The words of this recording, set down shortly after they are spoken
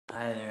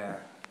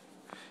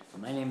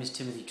My name is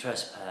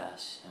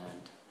Timothytrespas,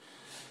 and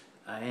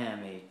I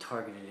am a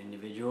targeted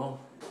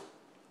individual.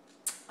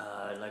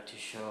 I'd like to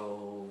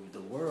show the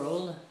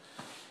world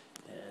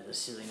the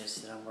silliness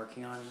that I'm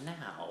working on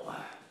now.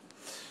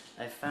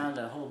 I found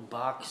a whole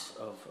box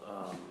of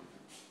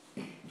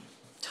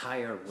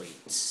tire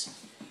weights.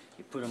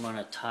 You put them on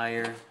a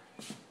tire,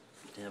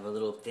 they have a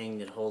little thing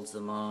that holds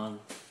them on.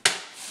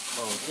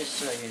 Oh, just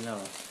so you know,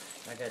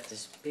 I got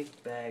this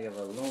big bag of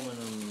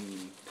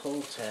aluminum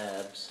pull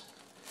tabs,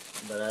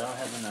 but I don't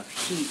have enough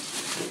heat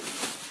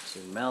to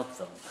melt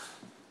them.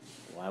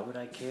 Why would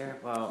I care?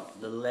 Well,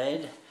 the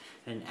lead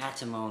and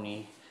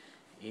antimony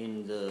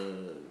in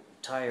the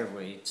tire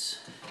weights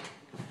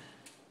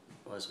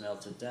was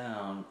melted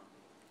down,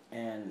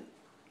 and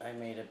I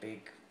made a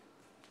big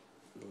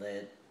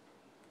lead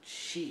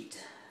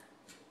sheet.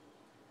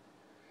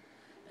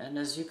 And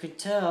as you could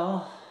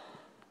tell,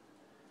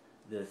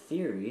 the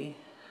theory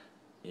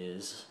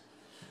is,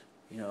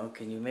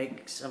 can you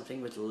make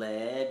something with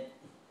lead?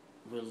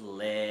 Will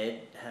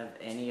lead have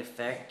any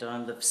effect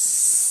on the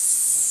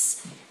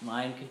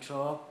mind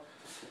control?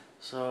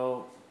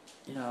 So,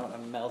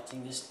 I'm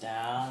melting this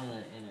down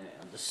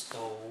on the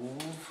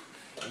stove,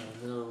 in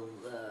a little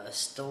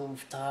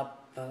stove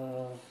top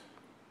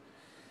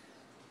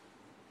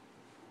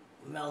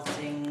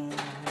melting.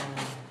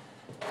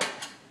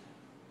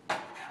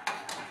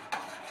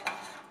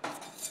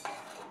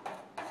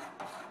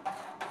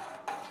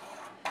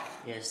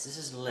 Yes, this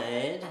is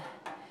lead,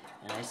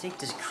 and I think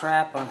this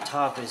crap on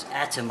top is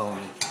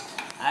antimony.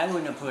 I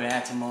wouldn't have put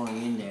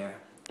antimony in there.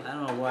 I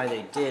don't know why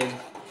they did.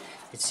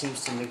 It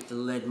seems to make the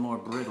lead more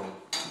brittle.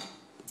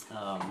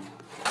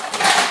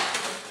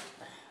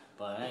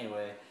 But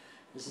anyway,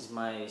 this is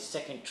my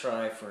second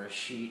try for a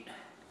sheet,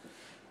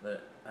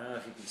 but I don't know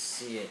if you can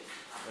see it,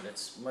 but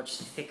it's much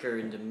thicker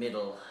in the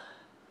middle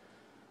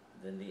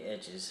than the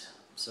edges.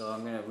 So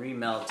I'm going to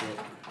remelt it.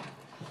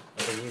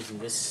 I've been using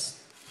this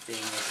thing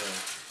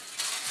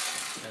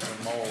as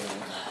a mold.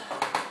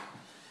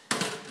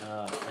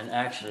 And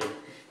actually,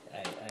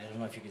 I don't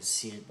know if you can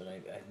see it, but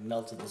I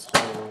melted this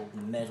whole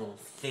metal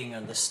thing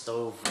on the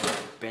stove,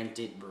 bent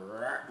it,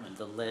 and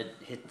the lead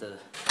hit the...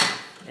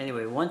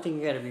 Anyway, one thing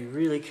you got to be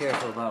really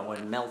careful about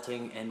when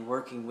melting and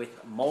working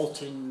with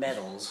molten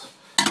metals,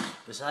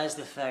 besides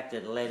the fact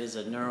that lead is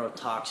a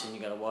neurotoxin, you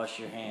got to wash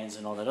your hands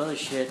and all that other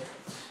shit,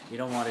 you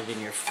don't want it in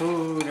your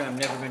food. I'm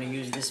never going to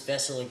use this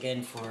vessel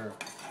again for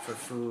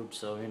food,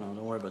 so don't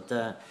worry about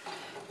that.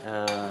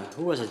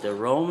 Who was it? The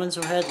Romans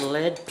who had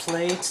lead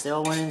plates? They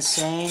all went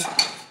insane.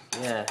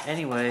 Yeah,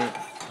 anyway,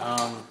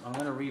 I'm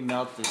going to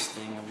remelt this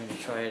thing. I'm going to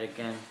try it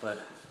again,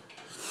 but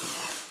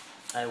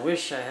I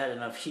wish I had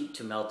enough heat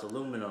to melt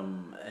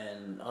aluminum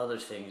and other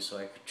things so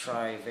I could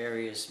try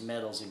various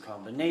metals and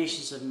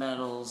combinations of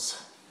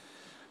metals.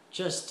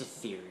 Just a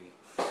theory.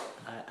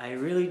 I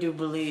really do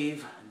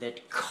believe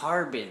that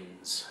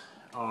carbons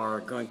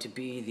are going to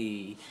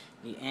be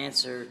the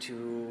answer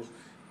to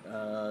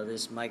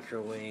this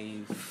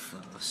microwave,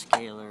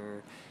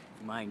 scalar,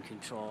 mind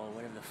control,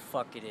 whatever the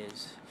fuck it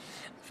is.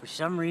 For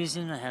some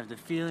reason, I have the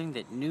feeling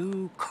that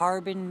new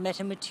carbon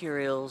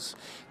metamaterials,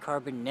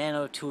 carbon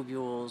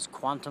nanotubules,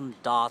 quantum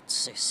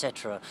dots,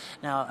 etc.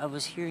 Now, I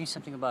was hearing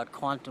something about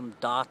quantum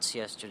dots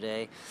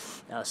yesterday.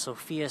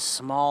 Sophia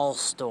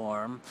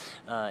Smallstorm,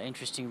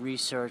 interesting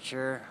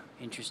researcher,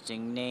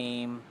 interesting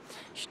name.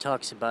 She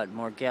talks about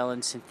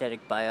Morgellon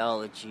synthetic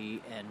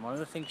biology, and one of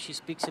the things she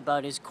speaks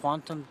about is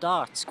quantum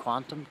dots.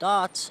 Quantum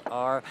dots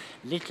are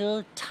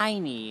little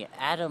tiny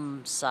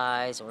atom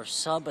size or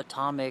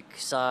subatomic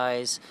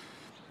size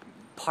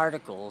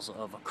particles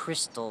of a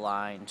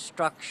crystalline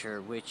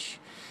structure which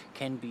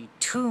can be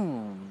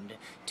tuned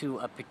to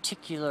a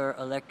particular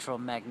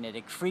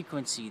electromagnetic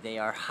frequency. They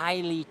are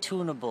highly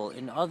tunable.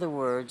 In other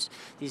words,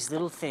 these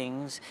little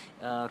things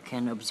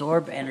can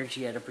absorb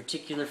energy at a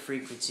particular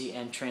frequency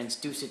and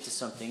transduce it to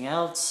something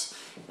else.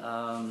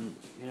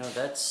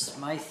 That's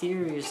my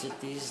theory, is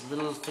that these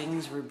little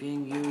things were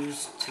being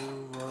used to,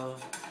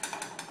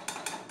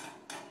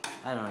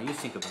 I don't know, you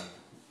think about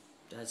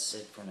it. That's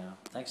it for now.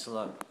 Thanks a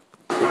lot.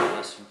 God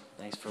bless you.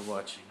 Thanks for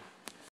watching.